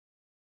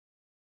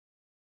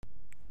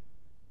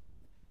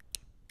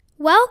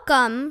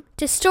Welcome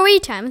to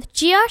Storytime with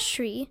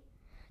Geoshri.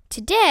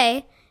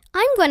 Today,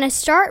 I'm going to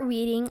start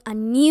reading a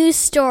new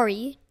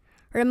story,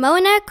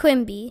 Ramona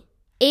Quimby,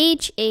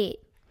 age 8,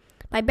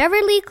 by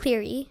Beverly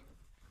Cleary.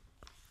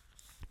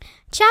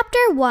 Chapter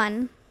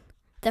 1,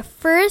 The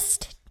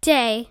First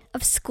Day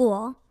of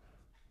School.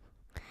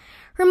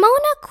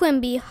 Ramona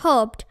Quimby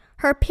hoped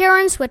her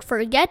parents would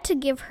forget to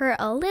give her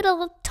a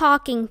little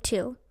talking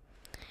to.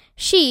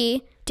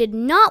 She did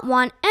not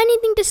want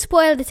anything to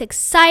spoil this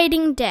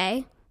exciting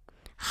day.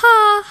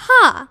 Ha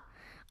ha!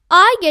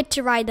 I get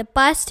to ride the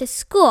bus to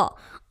school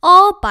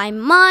all by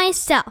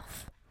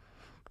myself.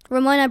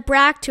 Ramona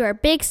bragged to her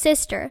big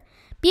sister,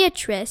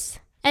 Beatrice,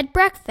 at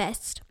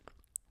breakfast.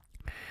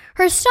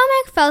 Her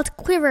stomach felt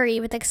quivery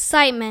with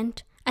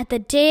excitement at the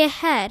day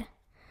ahead,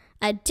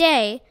 a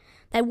day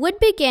that would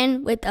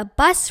begin with a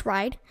bus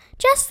ride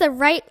just the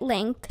right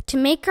length to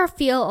make her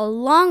feel a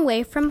long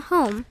way from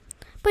home,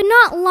 but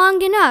not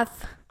long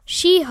enough,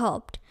 she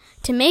hoped,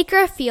 to make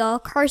her feel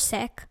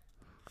carsick.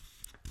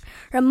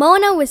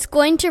 Ramona was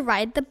going to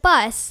ride the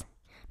bus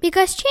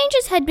because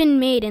changes had been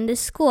made in the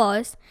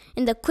schools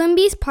in the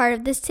Quimby's part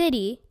of the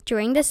city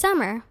during the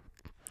summer.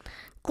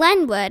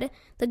 Glenwood,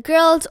 the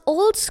girls'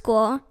 old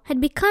school,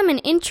 had become an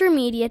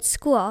intermediate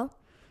school,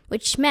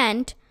 which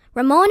meant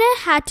Ramona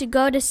had to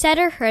go to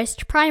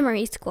Setterhurst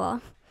Primary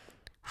School.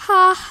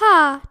 Ha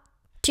ha,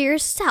 to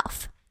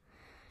yourself.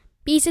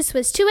 Beatrice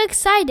was too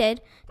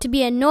excited to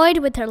be annoyed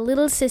with her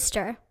little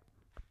sister.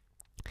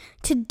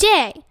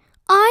 Today,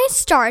 I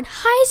start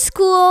high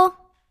school.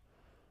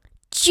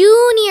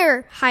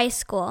 Junior high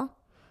school,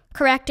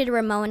 corrected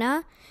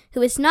Ramona, who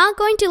was not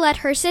going to let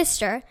her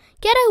sister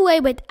get away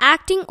with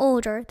acting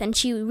older than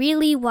she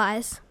really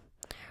was.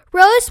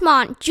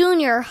 Rosemont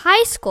Junior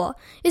High School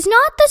is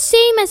not the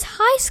same as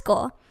high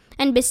school,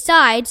 and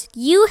besides,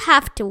 you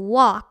have to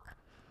walk.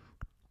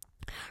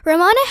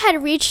 Ramona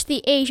had reached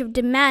the age of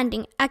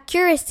demanding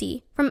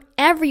accuracy from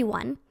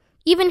everyone,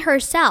 even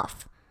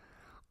herself.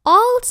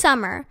 All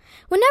summer,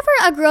 whenever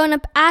a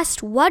grown-up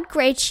asked what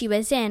grade she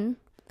was in,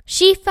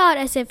 she felt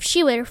as if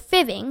she were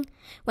fibbing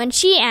when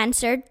she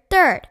answered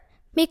third,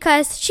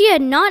 because she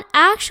had not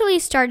actually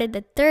started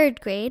the third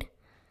grade.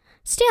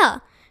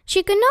 Still,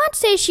 she could not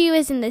say she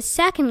was in the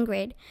second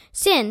grade,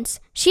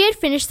 since she had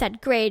finished that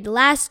grade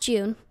last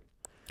June.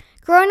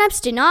 Grown-ups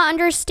did not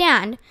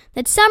understand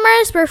that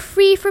summers were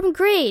free from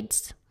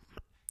grades.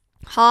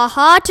 Ha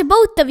ha to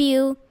both of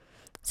you,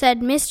 said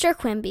Mr.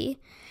 Quimby,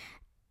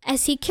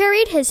 as he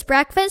carried his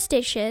breakfast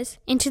dishes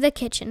into the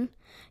kitchen.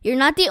 You're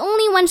not the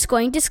only ones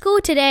going to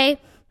school today.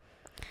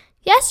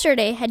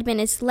 Yesterday had been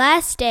his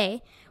last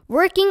day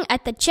working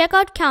at the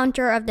checkout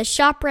counter of the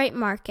ShopRite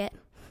market.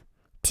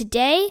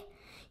 Today,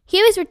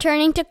 he was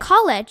returning to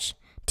college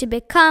to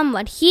become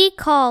what he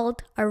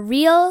called a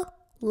real,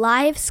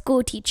 live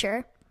school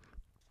teacher.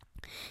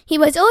 He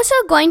was also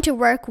going to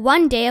work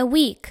one day a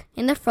week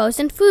in the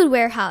frozen food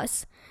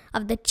warehouse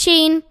of the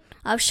chain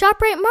of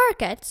ShopRite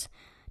markets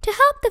to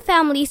help the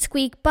family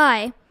squeak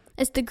by,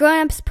 as the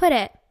grown-ups put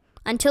it,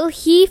 until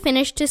he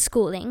finished his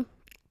schooling.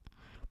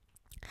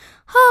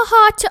 Ha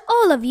ha to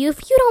all of you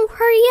if you don't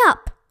hurry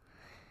up,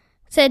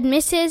 said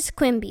Mrs.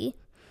 Quimby,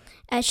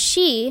 as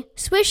she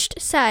swished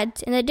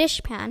suds in the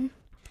dishpan.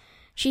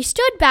 She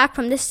stood back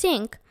from the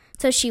sink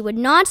so she would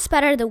not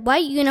spatter the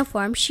white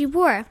uniform she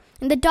wore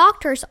in the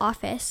doctor's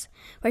office,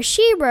 where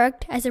she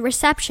worked as a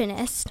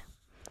receptionist.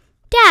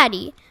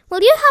 Daddy,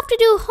 will you have to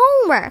do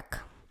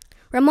homework?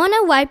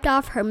 Ramona wiped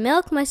off her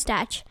milk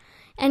mustache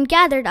and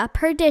gathered up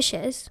her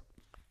dishes.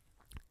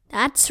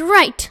 That's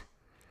right.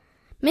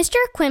 Mr.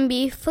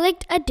 Quimby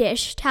flicked a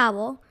dish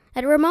towel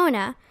at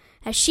Ramona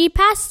as she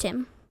passed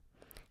him.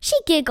 She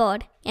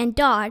giggled and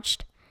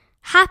dodged,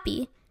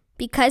 happy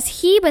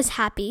because he was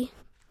happy.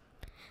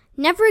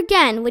 Never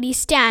again would he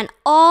stand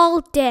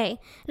all day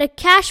at a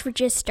cash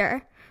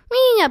register,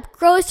 ringing up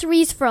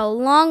groceries for a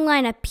long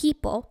line of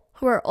people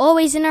who were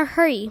always in a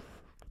hurry.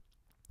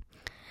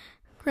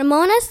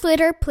 Ramona slid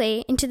her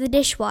plate into the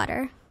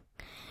dishwater.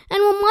 And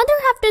will Mother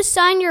have to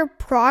sign your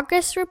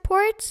progress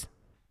reports?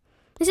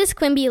 Mrs.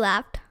 Quimby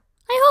laughed.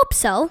 I hope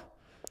so.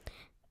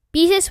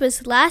 Beatrice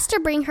was last to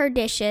bring her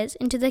dishes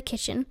into the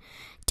kitchen.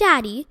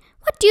 Daddy,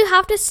 what do you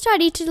have to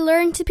study to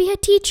learn to be a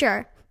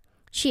teacher?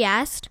 She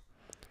asked.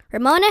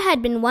 Ramona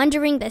had been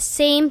wondering the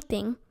same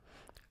thing.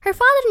 Her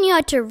father knew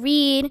how to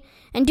read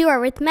and do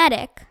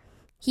arithmetic.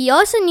 He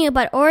also knew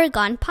about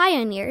Oregon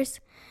pioneers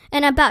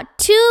and about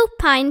 2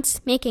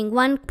 pints making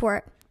 1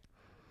 quart.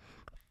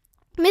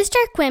 Mr.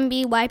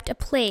 Quimby wiped a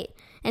plate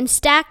and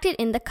stacked it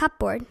in the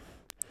cupboard.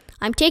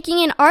 I'm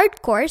taking an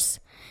art course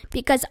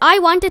because I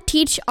want to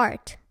teach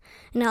art,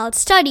 and I'll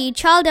study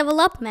child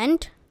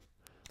development.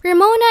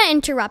 Ramona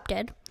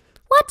interrupted.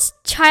 What's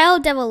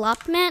child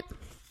development?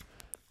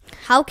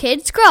 How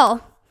kids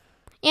grow,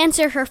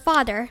 answered her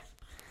father.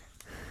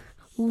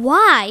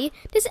 Why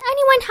does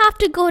anyone have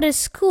to go to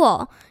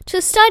school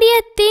to study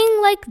a thing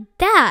like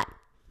that?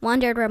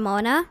 Wondered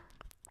Ramona.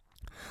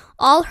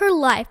 All her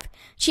life,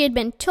 she had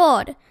been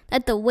told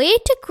that the way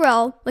to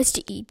grow was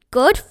to eat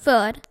good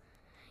food.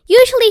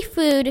 Usually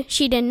food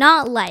she did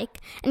not like,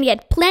 and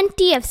get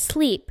plenty of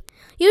sleep,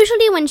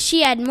 usually when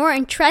she had more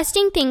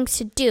interesting things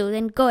to do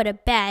than go to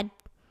bed.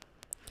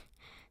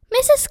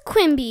 Mrs.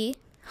 Quimby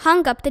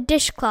hung up the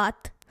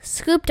dishcloth,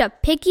 scooped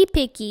up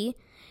Picky,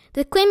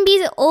 the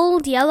Quimby's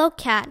old yellow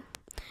cat,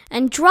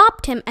 and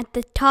dropped him at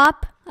the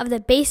top of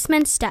the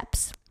basement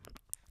steps.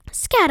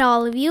 "Scat,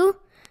 all of you,"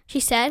 she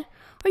said,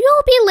 "or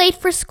you'll be late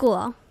for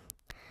school."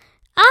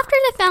 After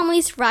the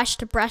families rushed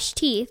to brush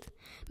teeth,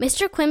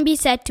 Mr. Quimby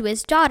said to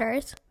his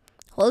daughters,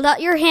 "Hold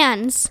out your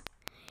hands,"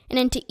 and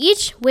into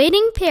each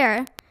waiting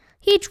pair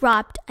he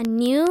dropped a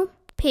new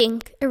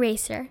pink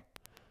eraser.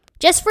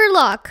 "Just for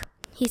luck,"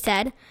 he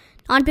said,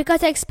 "not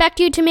because I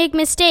expect you to make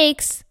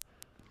mistakes."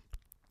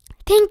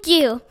 "Thank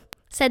you,"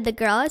 said the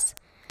girls.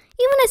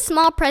 Even a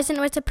small present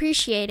was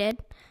appreciated,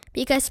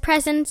 because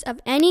presents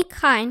of any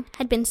kind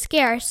had been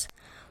scarce,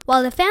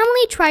 while the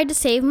family tried to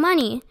save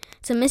money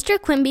so Mr.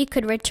 Quimby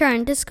could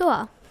return to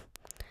school.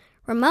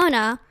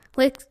 Ramona,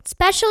 who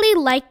especially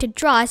liked to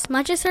draw as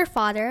much as her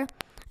father,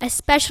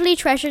 especially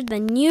treasured the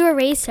new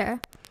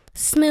eraser,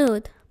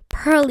 smooth,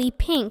 pearly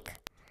pink,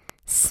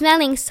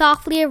 smelling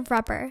softly of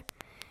rubber,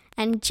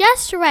 and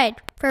just right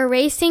for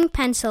erasing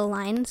pencil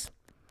lines.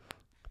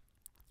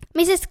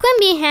 Mrs.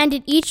 Quimby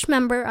handed each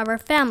member of her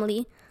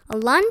family a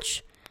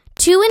lunch,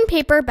 2 in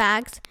paper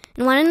bags,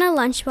 and 1 in a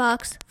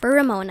lunchbox for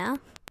Ramona.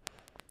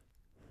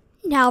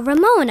 "Now,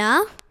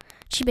 Ramona,"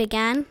 she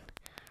began.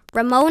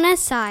 Ramona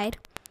sighed.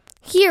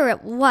 Here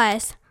it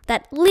was,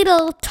 that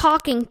little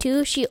talking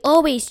to she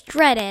always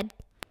dreaded.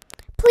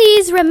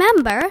 "Please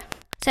remember,"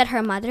 said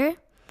her mother,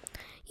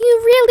 "you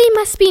really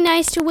must be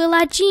nice to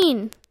Willa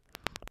Jean."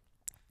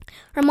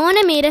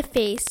 Ramona made a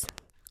face.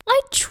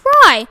 "I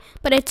try,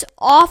 but it's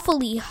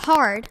awfully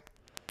hard."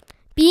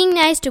 Being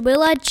nice to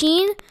Willa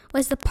Jean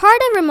was the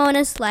part of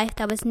Ramona's life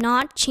that was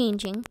not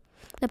changing,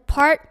 the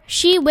part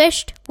she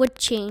wished would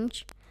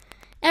change.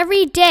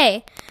 Every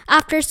day,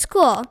 after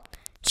school,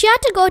 she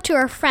had to go to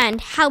her friend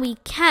Howie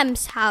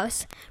Kemp's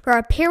house, where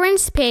her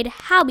parents paid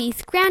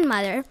Howie's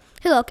grandmother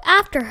to look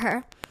after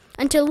her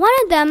until one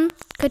of them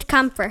could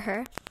come for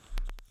her.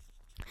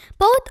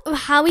 Both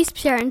of Howie's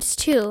parents,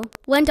 too,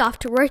 went off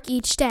to work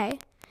each day.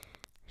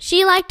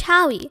 She liked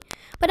Howie,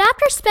 but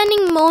after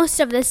spending most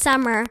of the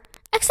summer,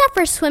 except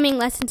for swimming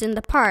lessons in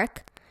the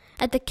park,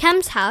 at the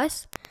Kemp's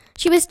house,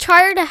 she was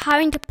tired of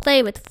having to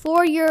play with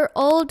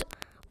 4-year-old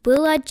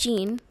Willa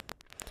Jean.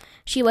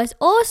 She was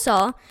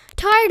also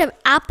tired of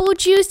apple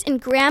juice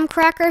and graham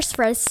crackers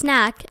for a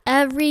snack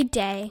every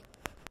day.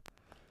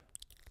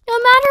 "No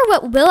matter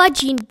what Willa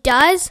Jean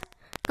does,"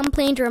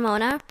 complained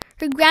Ramona,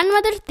 "her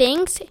grandmother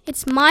thinks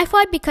it's my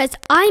fault because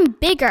I'm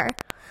bigger.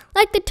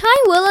 Like the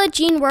time Willa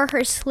Jean wore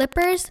her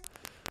flippers,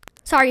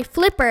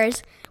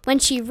 when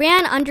she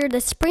ran under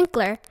the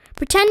sprinkler,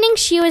 pretending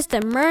she was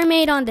the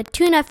mermaid on the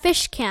tuna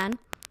fish can,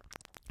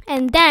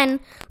 and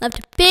then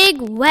left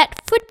big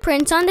wet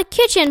footprints on the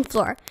kitchen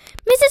floor.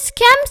 Mrs.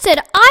 Kemp said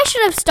I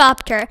should have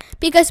stopped her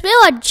because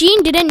Willa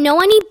Jean didn't know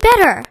any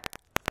better."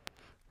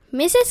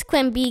 Mrs.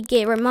 Quimby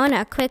gave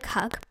Ramona a quick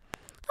hug.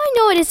 "I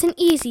know it isn't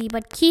easy,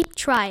 but keep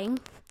trying."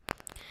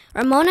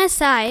 Ramona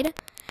sighed.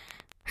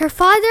 Her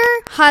father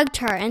hugged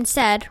her and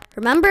said,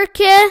 "Remember,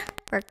 kid,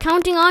 we're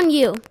counting on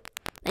you."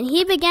 Then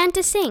he began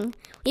to sing,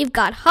 "We've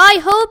got high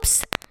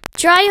hopes,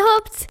 dry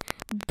hopes,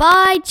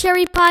 bye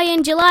cherry pie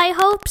and July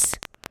hopes."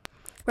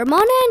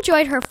 Ramona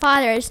enjoyed her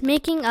father's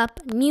making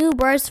up new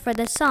words for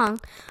the song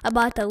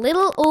about the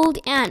little old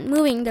ant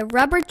moving the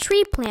rubber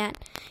tree plant,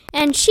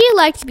 and she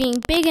liked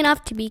being big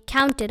enough to be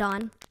counted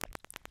on.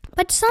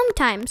 But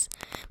sometimes,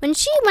 when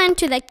she went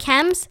to the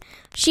Kemps,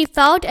 she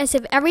felt as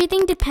if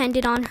everything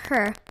depended on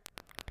her.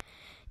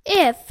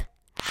 If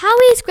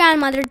Howie's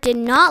grandmother did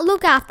not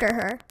look after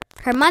her,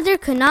 her mother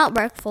could not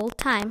work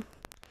full-time.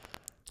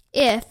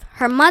 If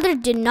her mother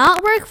did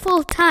not work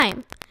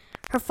full-time,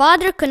 her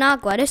father could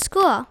not go to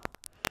school.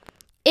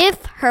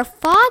 If her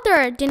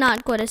father did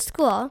not go to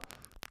school,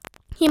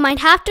 he might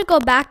have to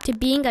go back to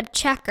being a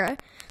checker,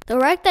 the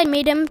work that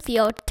made him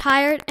feel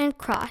tired and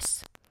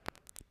cross.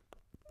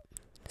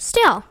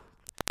 Still,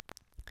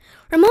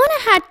 Ramona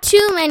had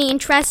too many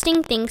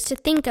interesting things to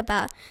think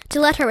about to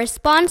let her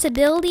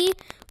responsibility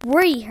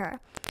worry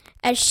her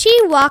as she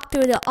walked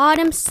through the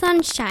autumn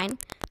sunshine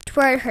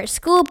toward her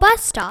school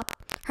bus stop,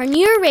 her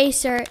new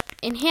eraser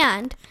in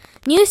hand,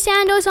 new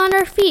sandals on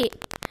her feet,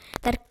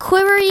 that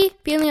quivery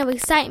feeling of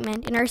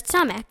excitement in her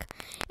stomach,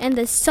 and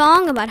the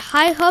song about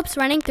high hopes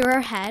running through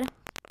her head.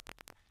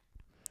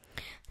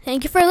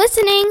 Thank you for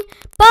listening.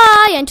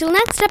 Bye until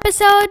next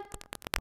episode.